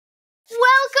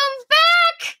Welcome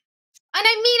back! And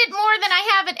I mean it more than I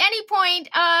have at any point.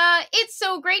 It's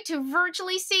so great to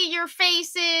virtually see your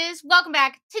faces. Welcome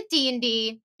back to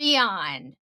D&D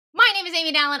Beyond. My name is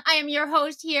Amy Dallin. I am your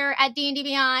host here at D&D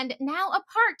Beyond, now a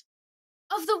part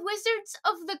of the Wizards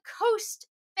of the Coast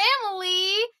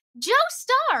family. Joe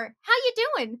Starr, how you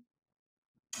doing?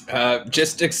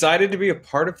 Just excited to be a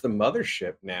part of the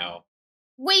mothership now.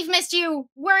 We've missed you.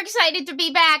 We're excited to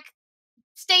be back.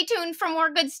 Stay tuned for more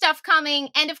good stuff coming.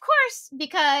 And of course,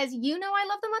 because you know I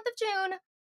love the month of June,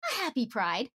 a happy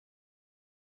Pride.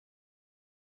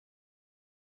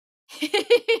 Spread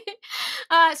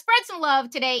some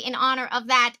love today in honor of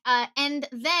that. And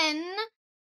then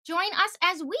join us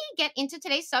as we get into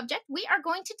today's subject. We are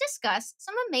going to discuss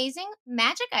some amazing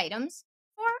magic items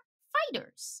for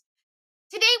fighters.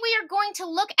 Today, we are going to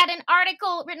look at an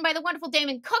article written by the wonderful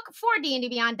Damon Cook for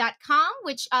dndbeyond.com,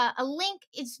 which a link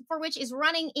for which is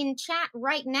running in chat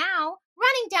right now,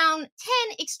 running down 10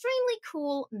 extremely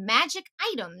cool magic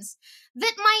items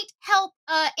that might help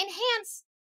enhance,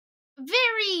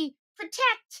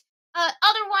 protect,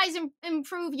 otherwise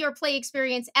improve your play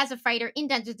experience as a fighter in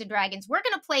Dungeons & Dragons. We're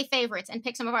going to play favorites and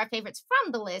pick some of our favorites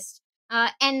from the list.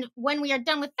 And when we are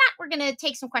done with that, we're going to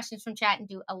take some questions from chat and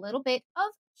do a little bit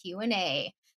of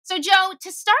Q&A. So, Joe,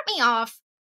 to start me off,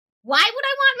 why would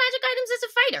I want magic items as a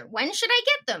fighter? When should I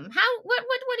get them?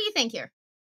 What do you think here?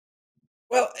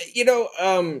 Well,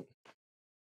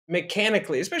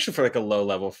 mechanically, especially for like a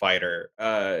low-level fighter,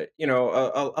 a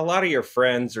lot of your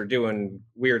friends are doing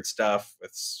weird stuff with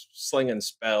slinging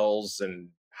spells and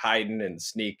hiding and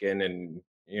sneaking and,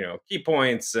 key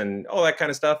points and all that kind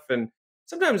of stuff. And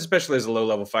sometimes, especially as a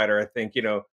low-level fighter, I think,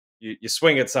 you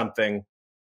swing at something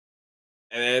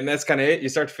and that's kind of it. You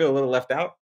start to feel a little left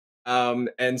out.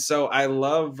 And so I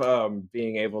love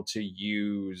being able to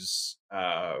use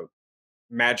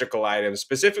magical items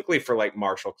specifically for like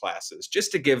martial classes,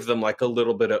 just to give them like a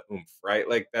little bit of oomph, right?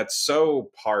 Like that's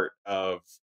so part of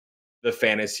the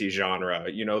fantasy genre,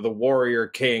 the warrior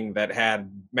king that had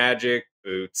magic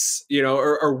boots,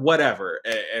 or whatever.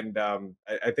 And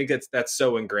I think that's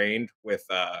so ingrained with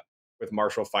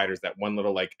martial fighters, that one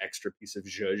little like extra piece of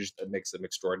zhuzh that makes them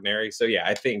extraordinary. So yeah,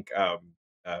 I think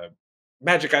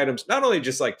magic items not only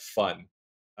just like fun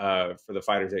for the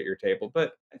fighters at your table,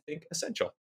 but I think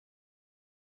essential.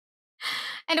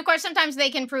 And of course, sometimes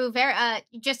they can prove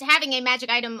just having a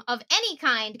magic item of any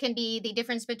kind can be the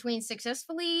difference between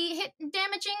successfully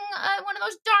damaging one of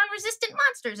those darn resistant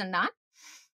monsters and not.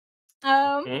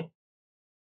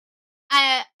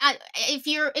 If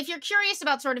you're curious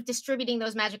about sort of distributing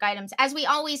those magic items, as we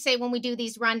always say when we do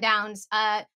these rundowns,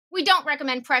 we don't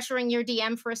recommend pressuring your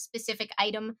DM for a specific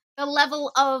item. The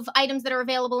level of items that are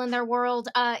available in their world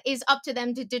is up to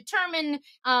them to determine.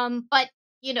 But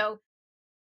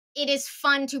it is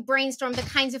fun to brainstorm the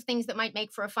kinds of things that might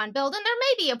make for a fun build. And there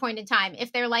may be a point in time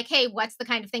if they're like, hey, what's the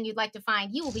kind of thing you'd like to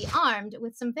find? You will be armed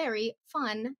with some very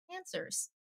fun answers.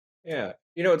 Yeah.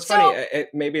 It's funny.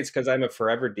 Maybe it's because I'm a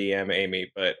forever DM,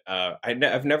 Amy, but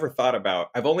I've never thought about,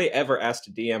 I've only ever asked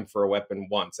a DM for a weapon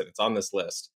once, and it's on this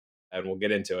list, and we'll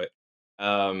get into it.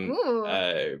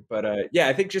 Yeah,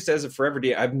 I think just as a forever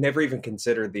DM, I've never even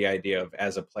considered the idea of,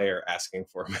 as a player, asking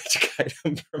for a magic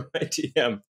item from my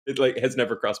DM. It has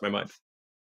never crossed my mind.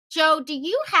 Joe, do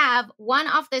you have one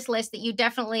off this list that you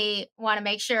definitely want to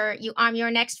make sure you arm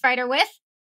your next fighter with?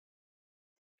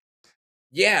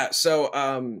 Yeah. So,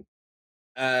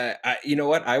 you know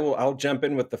what? I'll jump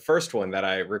in with the first one that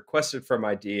I requested from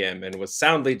my DM and was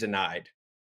soundly denied.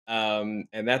 And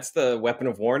that's the Weapon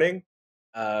of Warning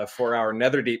for our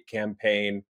Netherdeep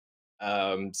campaign.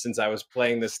 Since I was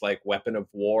playing this like weapon of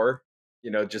war,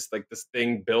 just like this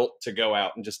thing built to go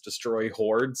out and just destroy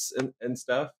hordes and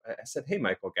stuff. I said, hey,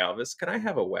 Michael Galvis, can I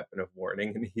have a weapon of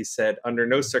warning? And he said, under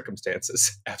no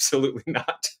circumstances, absolutely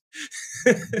not.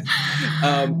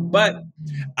 But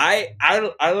I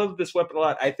love this weapon a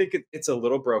lot. I think it's a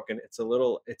little broken. It's a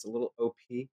little OP,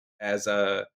 as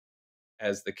the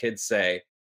kids say.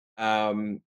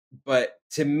 But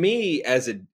to me, as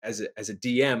a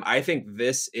DM, I think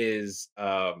this is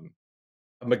a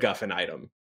MacGuffin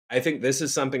item. I think this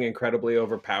is something incredibly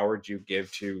overpowered you give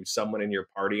to someone in your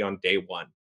party on day one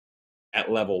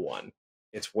at level 1.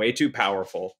 It's way too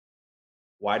powerful.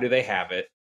 Why do they have it?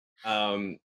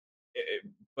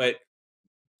 But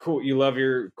cool. You love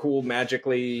your cool,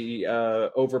 magically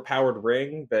overpowered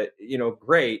ring. But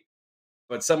great.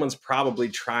 But someone's probably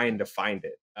trying to find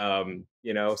it.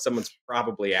 Someone's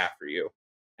probably after you.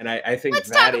 And I think let's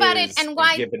talk about is it and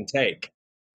why give and take.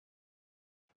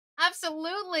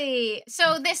 Absolutely.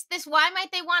 So this why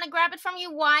might they want to grab it from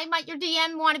you? Why might your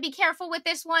DM want to be careful with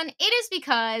this one? It is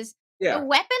because The Yeah.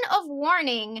 weapon of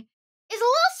warning is a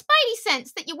little spidey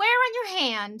sense that you wear on your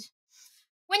hand.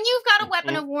 When you've got a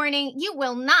weapon Mhm. of warning, you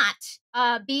will not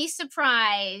be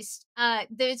surprised.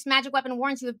 This magic weapon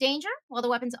warns you of danger while the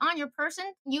weapon's on your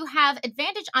person. You have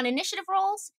advantage on initiative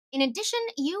rolls. In addition,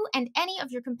 you and any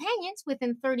of your companions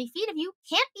within 30 feet of you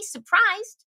can't be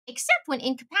surprised, except when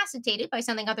incapacitated by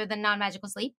something other than non magical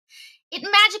sleep. It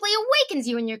magically awakens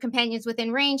you and your companions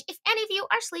within range if any of you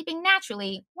are sleeping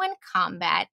naturally when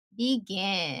combat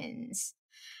begins.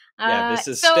 Yeah, Uh, this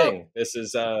is so Sting. This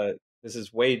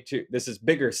is way too this is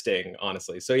bigger Sting,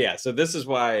 honestly. So yeah, so this is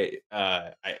why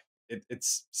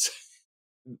it's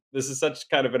this is such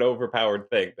kind of an overpowered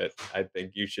thing that I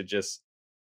think you should just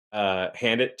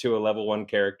hand it to a level 1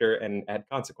 character and add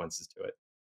consequences to it.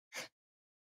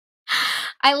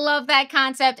 I love that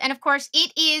concept. And of course,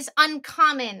 it is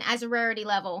uncommon as a rarity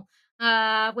level,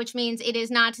 which means it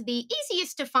is not the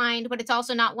easiest to find, but it's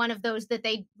also not one of those that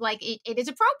they like. It is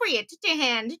appropriate to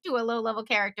hand to a low level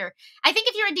character. I think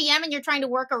if you're a DM and you're trying to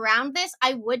work around this,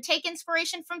 I would take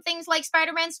inspiration from things like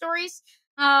Spider Man stories.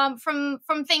 From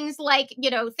things like,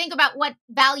 think about what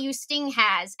value Sting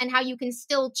has and how you can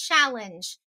still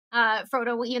challenge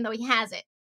Frodo even though he has it.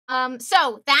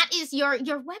 So that is your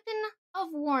weapon of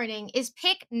warning is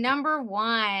pick number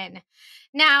one.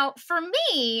 Now, for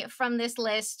me, from this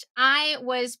list, I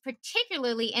was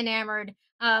particularly enamored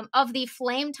of the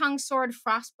Flame Tongue Sword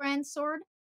Frostbrand Sword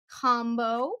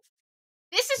combo.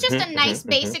 This is just Mhm, a nice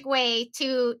mhm, mhm. basic way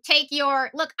to take your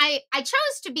look. I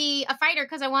chose to be a fighter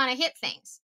because I want to hit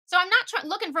things. So I'm not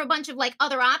looking for a bunch of like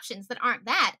other options that aren't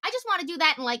that. I just want to do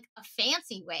that in like a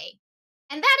fancy way.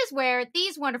 And that is where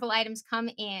these wonderful items come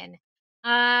in.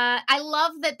 I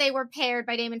love that they were paired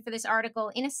by Damon for this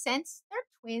article. In a sense, they're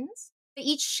twins. They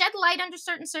each shed light under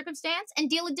certain circumstance and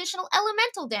deal additional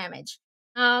elemental damage.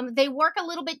 They work a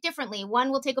little bit differently.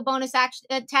 One will take a bonus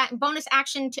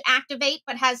action to activate,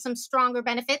 but has some stronger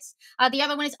benefits. The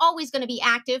other one is always going to be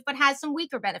active, but has some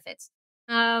weaker benefits.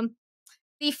 Um,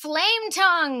 the Flame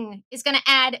Tongue is going to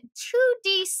add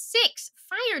 2d6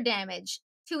 fire damage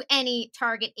to any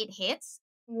target it hits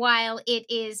while it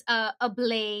is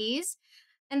ablaze,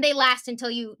 and they last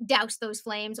until you douse those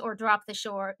flames or drop the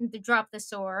sword.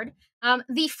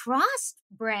 The Frost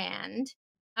brand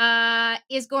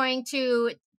is going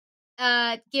to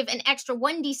give an extra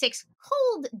 1d6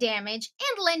 cold damage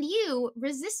and lend you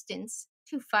resistance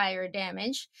to fire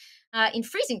damage. In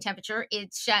freezing temperature,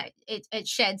 it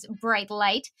sheds bright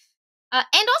light. And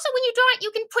also, when you draw it,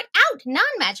 you can put out non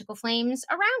magical flames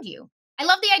around you. I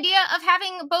love the idea of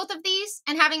having both of these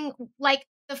and having like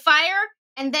the fire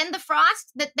and then the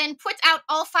frost that then puts out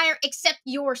all fire except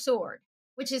your sword,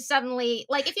 which is suddenly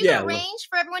like if you Yeah, could arrange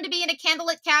for everyone to be in a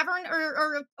candlelit cavern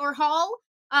or hall,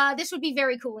 this would be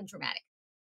very cool and dramatic.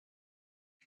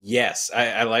 yes,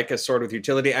 I like a sword with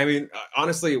utility. I mean,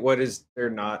 honestly, what is there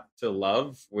not to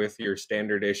love with your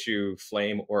standard issue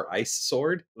flame or ice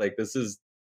sword? Like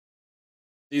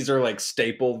these are like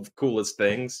staple coolest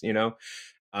things, you know?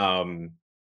 Um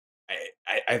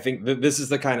I think that this is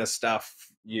the kind of stuff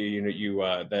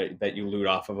that you loot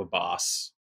off of a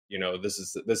boss. You know, this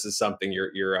is something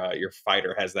your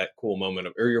fighter has that cool moment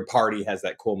of, or your party has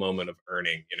that cool moment of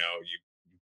earning. You know,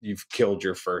 you've killed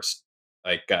your first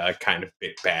like kind of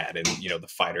big bad, and you know the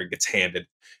fighter gets handed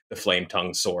the flame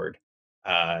tongue sword.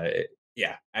 Uh,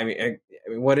 yeah, I mean,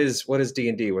 what is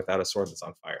D&D without a sword that's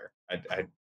on fire?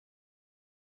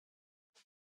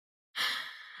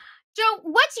 Joe,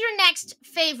 what's your next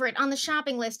favorite on the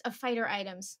shopping list of fighter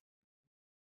items?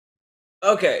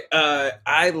 Okay,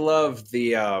 I love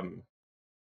the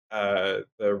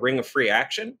Ring of Free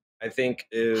Action. I think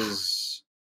is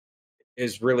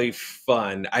really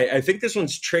fun. I think this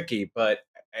one's tricky, but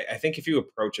I think if you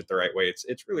approach it the right way,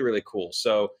 it's really really cool.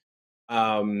 So,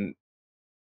 um,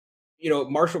 you know,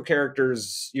 martial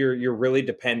characters, you're really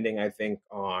depending, I think,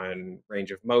 on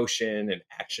range of motion and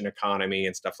action economy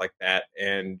and stuff like that,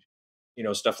 and you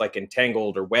know, stuff like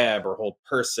entangled or web or hold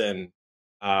person.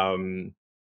 Um,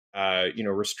 you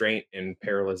know, restraint and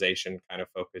paralyzation kind of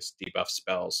focused debuff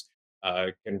spells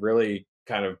can really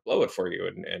kind of blow it for you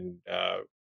and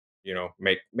you know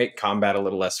make combat a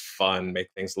little less fun, make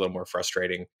things a little more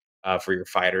frustrating for your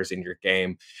fighters in your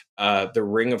game. The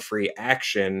Ring of Free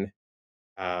Action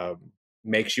um,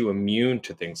 makes you immune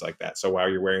to things like that. So while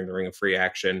you're wearing the Ring of Free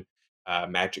Action,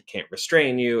 magic can't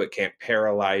restrain you, it can't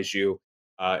paralyze you.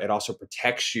 It also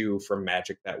protects you from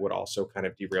magic that would also kind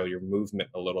of derail your movement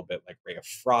a little bit, like Ring of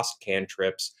Frost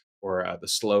cantrips or the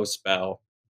slow spell.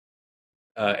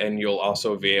 And you'll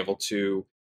also be able to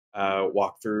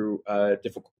walk through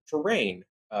difficult terrain,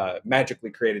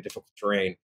 magically created difficult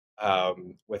terrain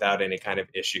without any kind of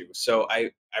issue. So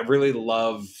I really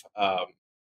love I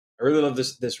really love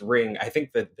this ring. I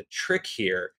think that the trick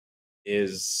here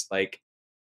is like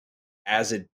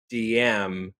as a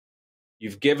DM,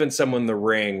 you've given someone the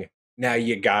ring. Now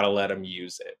you gotta let them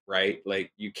use it, right?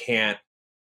 Like you can't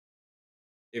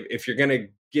if you're gonna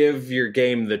give your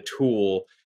game the tool,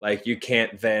 like you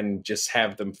can't then just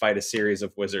have them fight a series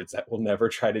of wizards that will never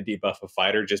try to debuff a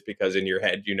fighter just because in your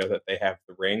head you know that they have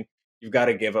the ring. You've got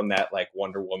to give them that like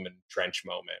Wonder Woman trench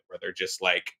moment where they're just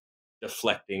like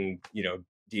deflecting,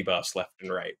 debuffs left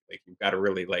and right. Like you've got to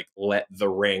really like let the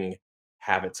ring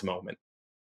have its moment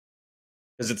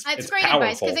because It's it's great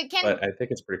advice because powerful, but I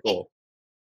think it's pretty it, cool.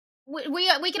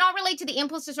 we can all relate to the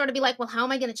impulse to sort of be like, well, how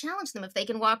am I going to challenge them if they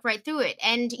can walk right through it?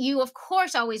 And you, of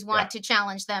course, always Yeah. want to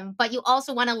challenge them, but you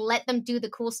also want to let them do the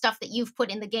cool stuff that you've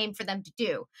put in the game for them to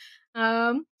do.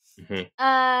 Um, Mhm.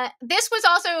 this was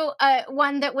also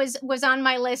one that was on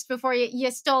my list before you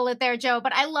stole it there, Joe.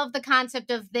 But I love the concept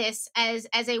of this as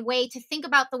a way to think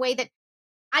about the way that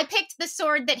I picked the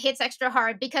sword that hits extra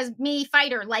hard because me,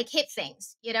 fighter, like hit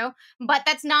things, But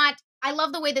that's not. I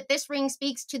love the way that this ring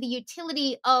speaks to the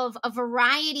utility of a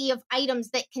variety of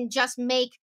items that can just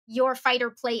make your fighter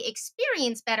play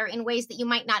experience better in ways that you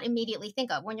might not immediately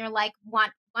think of when you're like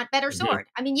want better Mhm. sword.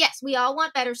 I mean, yes, we all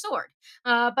want better sword,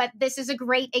 but this is a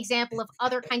great example of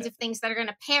other kinds of things that are going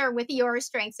to pair with your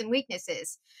strengths and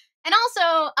weaknesses. And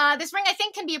also, this ring I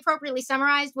think can be appropriately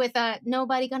summarized with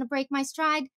 "Nobody gonna break my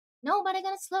stride. Nobody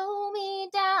gonna slow me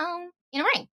down" in a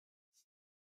ring.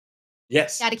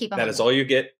 Yes, Got to keep them that in is there. all you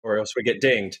get, or else we get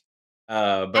dinged.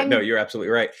 But no, I'm you're absolutely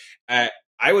right.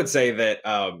 I would say that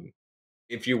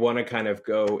if you want to kind of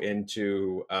go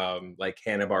into like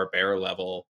Hanna Barbera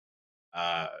level,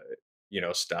 uh,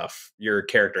 stuff, your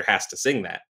character has to sing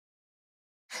that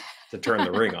to turn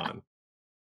the ring on.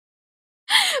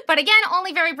 but again,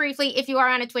 only very briefly if you are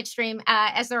on a Twitch stream,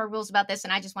 as there are rules about this,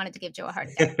 and I just wanted to give Joe a heart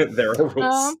attack. There are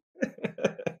rules. Um,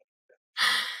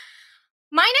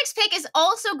 My next pick is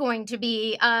also going to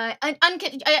be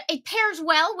it pairs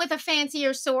well with a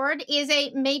fancier sword. Is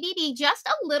a maybe be just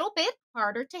a little bit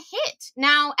harder to hit.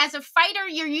 Now, as a fighter,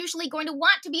 you're usually going to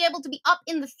want to be able to be up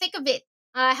in the thick of it,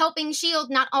 helping shield.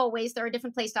 Not always. There are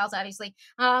different playstyles, obviously,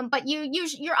 but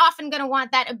you're often going to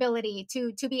want that ability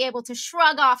to be able to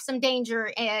shrug off some danger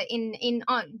in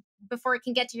on before it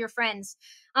can get to your friends.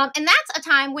 And that's a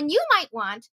time when you might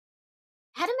want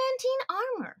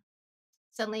adamantine armor.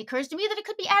 Suddenly occurs to me that it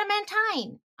could be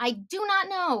adamantine. I do not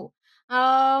know.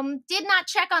 Did not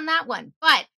check on that one.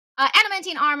 But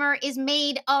adamantine armor is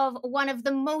made of one of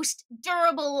the most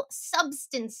durable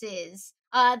substances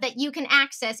that you can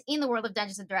access in the world of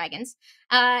Dungeons and Dragons.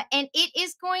 And it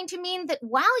is going to mean that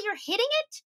while you're hitting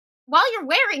it, while you're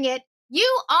wearing it,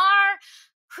 you are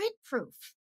crit proof.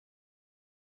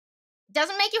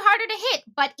 Doesn't make you harder to hit,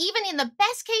 but even in the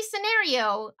best case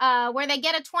scenario, where they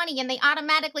get a 20 and they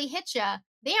automatically hit you,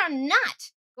 they are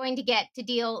not going to get to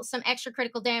deal some extra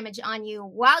critical damage on you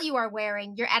while you are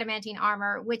wearing your adamantine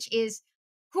armor, which is,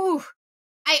 whew,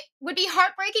 I would be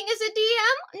heartbreaking as a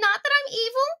DM. Not that I'm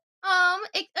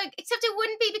evil, except it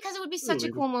wouldn't be because it would be such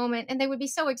a cool moment and they would be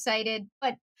so excited.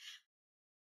 But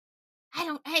I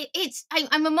don't.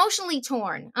 I'm emotionally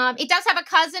torn. It does have a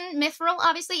cousin, Mithril.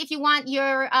 Obviously, if you want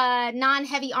your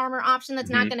non-heavy armor option,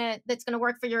 Mhm. that's gonna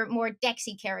work for your more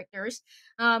Dexy characters.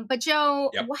 But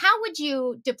Joe, Yep. how would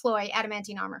you deploy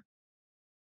adamantine armor?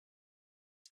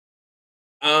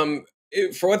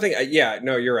 For one thing, yeah,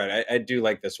 no, you're right. I do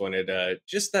like this one. It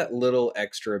just that little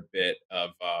extra bit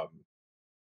of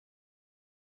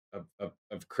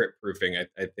crit proofing.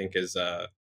 I think is I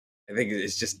think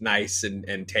it's just nice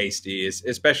and tasty,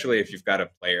 especially if you've got a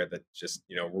player that just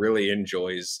really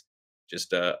enjoys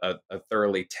just a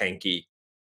thoroughly tanky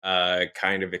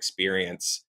kind of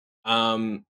experience.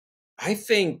 Um, I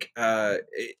think I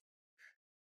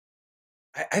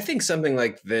think something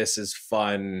like this is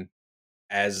fun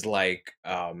as like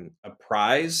a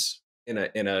prize in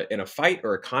a fight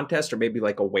or a contest or maybe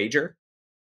like a wager.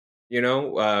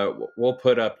 We'll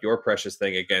put up your precious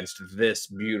thing against this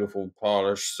beautiful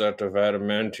polished set of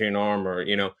adamantine armor.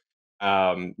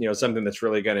 Something that's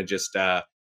really going to just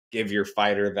give your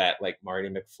fighter that like Marty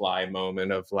McFly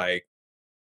moment of like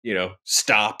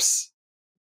stops,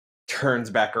 turns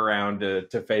back around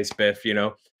to face Biff.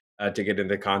 To get into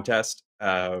the contest.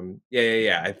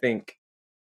 Yeah. I think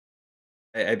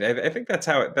that's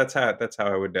how I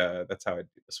would that's how I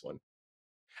do this one.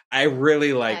 I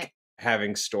really Okay. like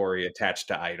having story attached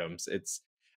to items.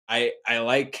 I I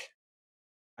like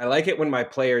I like it when my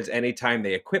players anytime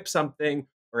they equip something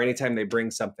or anytime they bring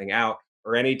something out,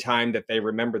 or any time that they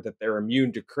remember that they're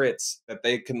immune to crits, that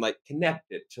they can like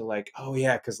connect it to like, oh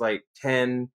yeah, because like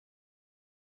 10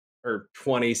 or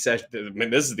 20 sessions. I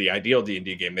mean, this is the ideal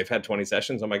D&D game. They've had 20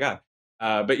 sessions. Oh my god.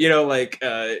 But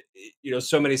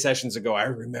so many sessions ago, I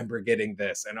remember getting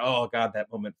this, and oh god,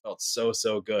 that moment felt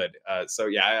so good. So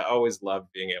yeah, I always love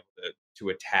being able to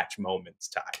attach moments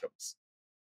to items.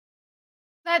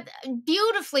 That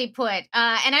beautifully put.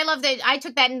 And I love that I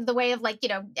took that into the way of like,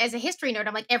 as a history nerd,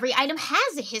 I'm like, every item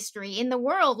has a history in the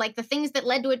world, like the things that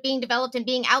led to it being developed and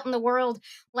being out in the world,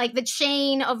 like the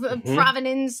chain of Mhm.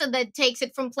 provenance that takes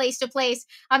it from place to place.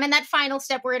 And that final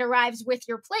step where it arrives with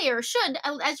your player should,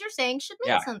 as you're saying, should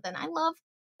mean Yeah, something. I love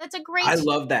that's a I great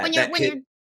love when that. you're That when you're hit.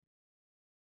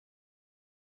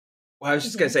 Well, I was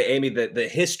just gonna continue. say, Amy, the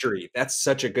history, that's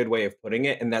such a good way of putting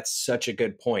it, and that's such a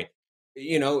good point.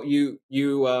 You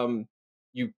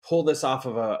pull this off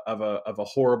of a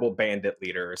horrible bandit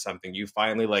leader or something. You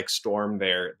finally like storm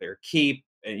their keep,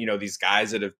 and these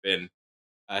guys that have been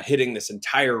hitting this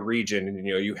entire region, and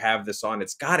you have this on.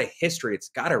 It's got a history. It's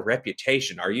got a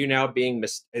reputation. Are you now being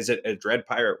is it a Dread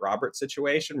Pirate Robert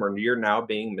situation where you're now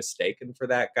being mistaken for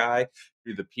that guy?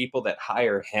 Do the people that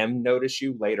hire him notice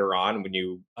you later on when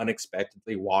you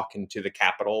unexpectedly walk into the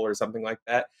capital or something like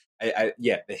that?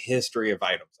 Yeah, the history of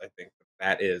items, I think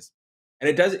that is. And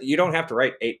it does, you don't have to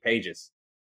write 8 pages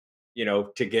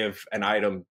to give an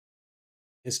item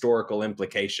historical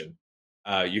implication.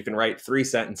 You can write 3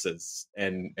 sentences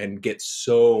and get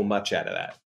so much out of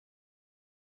that.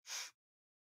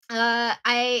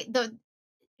 I the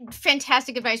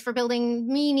fantastic advice for building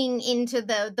meaning into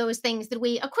those things that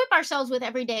we equip ourselves with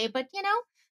every day. But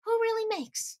who really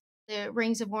makes the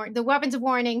weapons of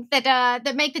warning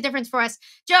that make the difference for us?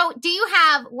 Joe, do you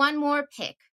have one more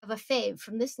pick of a fave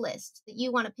from this list that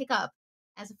you want to pick up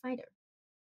as a fighter?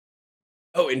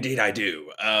 Oh, indeed, I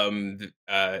do.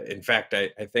 In fact, I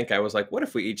think I was like, what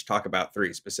if we each talk about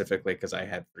three specifically? Because I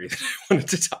had three that I wanted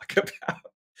to talk about.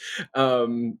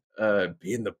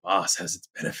 Being the boss has its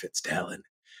benefits, Talon.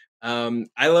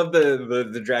 I love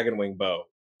the dragon wing bow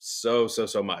so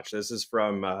much. This is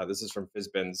from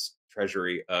Fizban's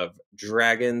Treasury of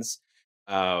Dragons.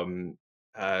 The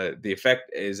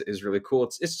effect is really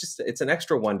cool. It's an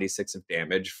extra 1d6 of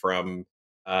damage from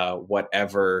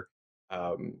whatever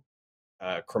um,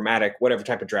 chromatic, whatever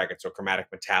type of dragon. So chromatic,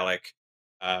 metallic,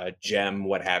 gem,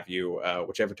 what have you,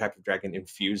 whichever type of dragon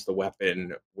infuse the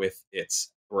weapon with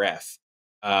its breath.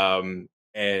 And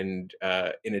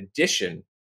in addition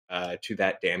to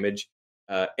that damage,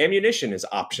 ammunition is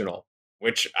optional,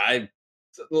 which I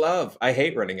love. I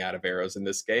hate running out of arrows in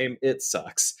this game. It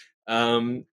sucks.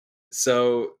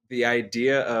 So the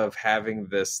idea of having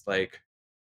this like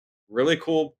really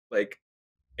cool like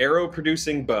arrow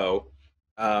producing bow,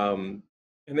 um,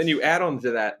 and then you add on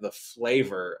to that the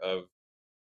flavor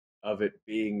of it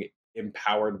being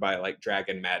empowered by like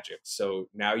dragon magic. So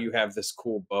now you have this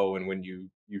cool bow, and when you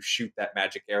shoot that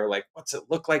magic arrow, like what's it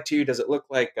look like to you? Does it look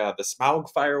like the Smaug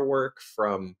firework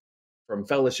from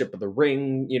Fellowship of the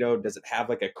Ring? Does it have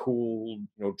like a cool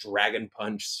dragon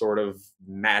punch sort of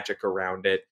magic around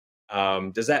it?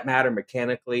 Does that matter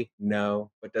mechanically?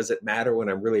 No. But does it matter when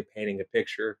I'm really painting a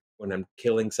picture, when I'm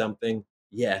killing something?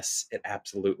 Yes, it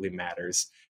absolutely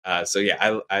matters. So yeah,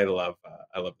 I love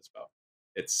this bow.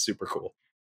 It's super cool.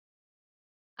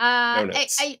 No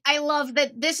notes. I love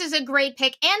that this is a great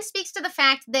pick and speaks to the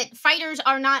fact that fighters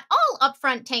are not all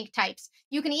upfront tank types.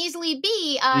 You can easily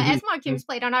be, as Mhm, Mark mhm. Humes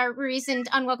played on our recent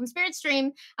Unwelcome Spirit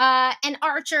stream, an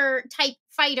archer type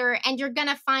fighter, and you're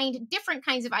gonna find different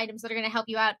kinds of items that are gonna help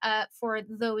you out for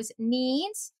those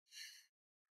needs.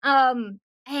 And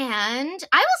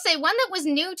I will say one that was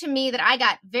new to me that I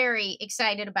got very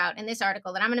excited about in this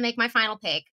article that I'm gonna make my final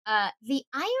pick. The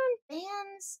Iron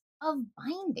Bands of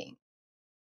Binding.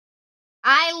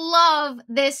 I love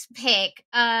this pick.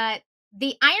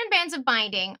 The Iron Bands of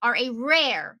Binding are a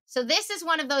rare. So this is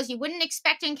one of those you wouldn't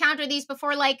expect to encounter these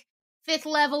before like fifth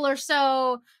level or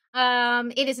so.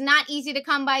 It is not easy to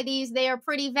come by these. They are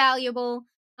pretty valuable.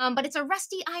 But it's a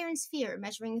rusty iron sphere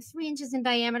measuring 3 inches in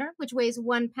diameter, which weighs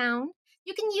 1 pound.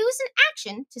 You can use an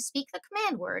action to speak the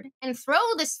command word and throw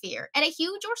the sphere at a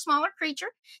huge or smaller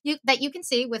creature that you can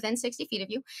see within 60 feet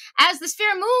of you. As the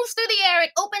sphere moves through the air,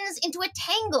 it opens into a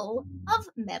tangle of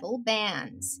metal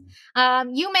bands.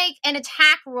 You make an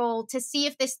attack roll to see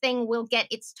if this thing will get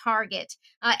its target.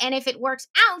 And if it works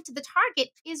out, the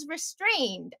target is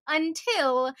restrained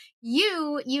until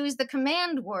you use the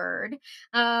command word.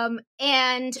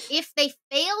 And if they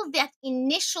fail that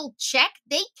initial check,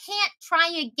 they can't try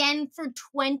again for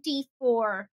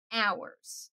 24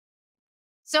 hours.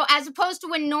 So as opposed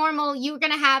to a normal, you're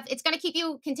gonna have it's gonna keep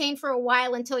you contained for a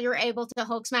while until you're able to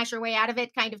Hulk smash your way out of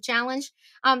it kind of challenge.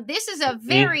 This is a Mhm.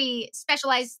 very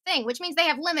specialized thing, which means they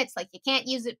have limits. Like you can't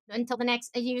use it until the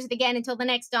next, use it again until the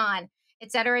next dawn,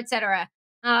 et cetera, et cetera.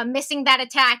 Missing that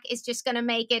attack is just gonna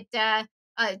make it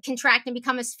contract and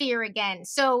become a sphere again.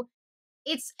 So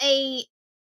it's a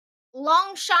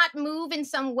long shot move in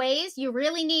some ways. You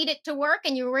really need it to work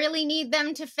and you really need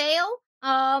them to fail.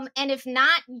 And if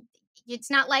not,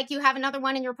 it's not like you have another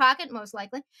one in your pocket, most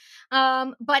likely.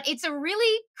 But it's a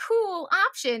really cool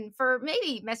option for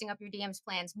maybe messing up your DM's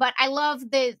plans. But I love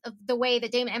the way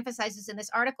that Damon emphasizes in this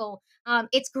article.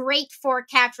 It's great for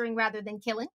capturing rather than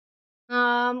killing.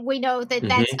 We know that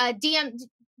that's Mhm. a DM.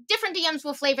 Different DMs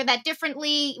will flavor that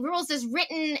differently. Rules is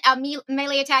written. A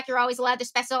melee attack, you're always allowed to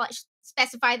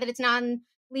specify that it's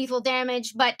non-lethal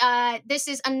damage. But this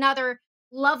is another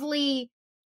lovely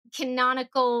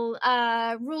canonical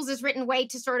rules is written way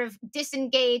to sort of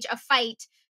disengage a fight,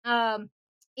 um,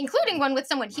 including one with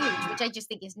someone huge, which I just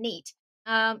think is neat.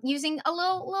 Using a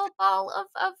little ball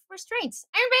of restraints,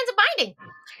 iron bands of binding.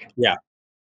 Yeah.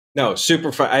 No,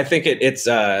 super fun. I think it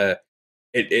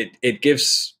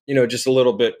gives, just a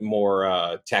little bit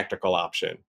more tactical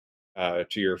option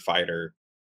to your fighter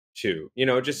too.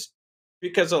 Just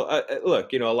because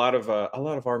look, a lot of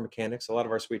our mechanics, a lot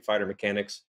of our sweet fighter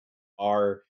mechanics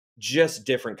are just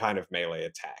different kind of melee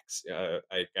attacks.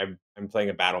 I'm playing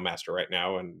a battle master right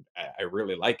now, and I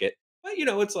really like it. But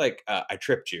it's like I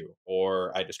tripped you,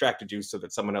 or I distracted you so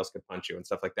that someone else could punch you, and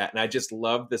stuff like that. And I just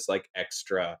love this like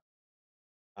extra,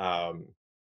 um,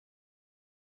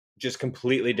 just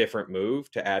completely different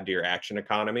move to add to your action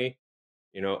economy.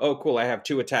 Oh cool, I have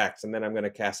two attacks, and then I'm going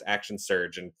to cast action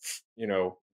surge, and you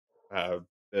know, uh,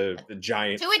 the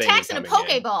giant Two thing attacks and a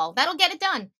coming in. Pokeball. That'll get it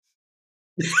done.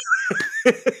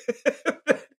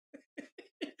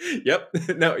 Yep.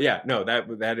 No, yeah, no,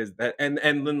 that is that, and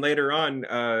then later on,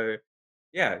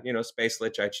 yeah, Space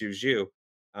Lich, I choose you.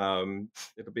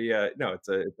 It'll be no, it's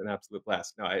an absolute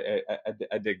blast. No,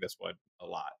 I dig this one a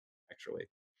lot, actually.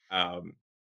 Um,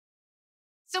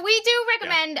 So we do yeah.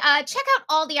 recommend check out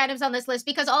all the items on this list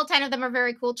because all 10 of them are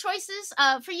very cool choices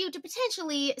for you to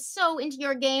potentially sew into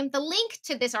your game. The link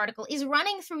to this article is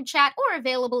running through chat or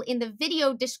available in the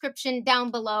video description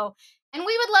down below. And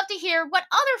we would love to hear what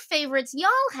other favorites y'all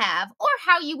have or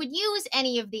how you would use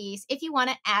any of these if you want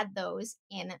to add those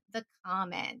in the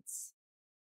comments.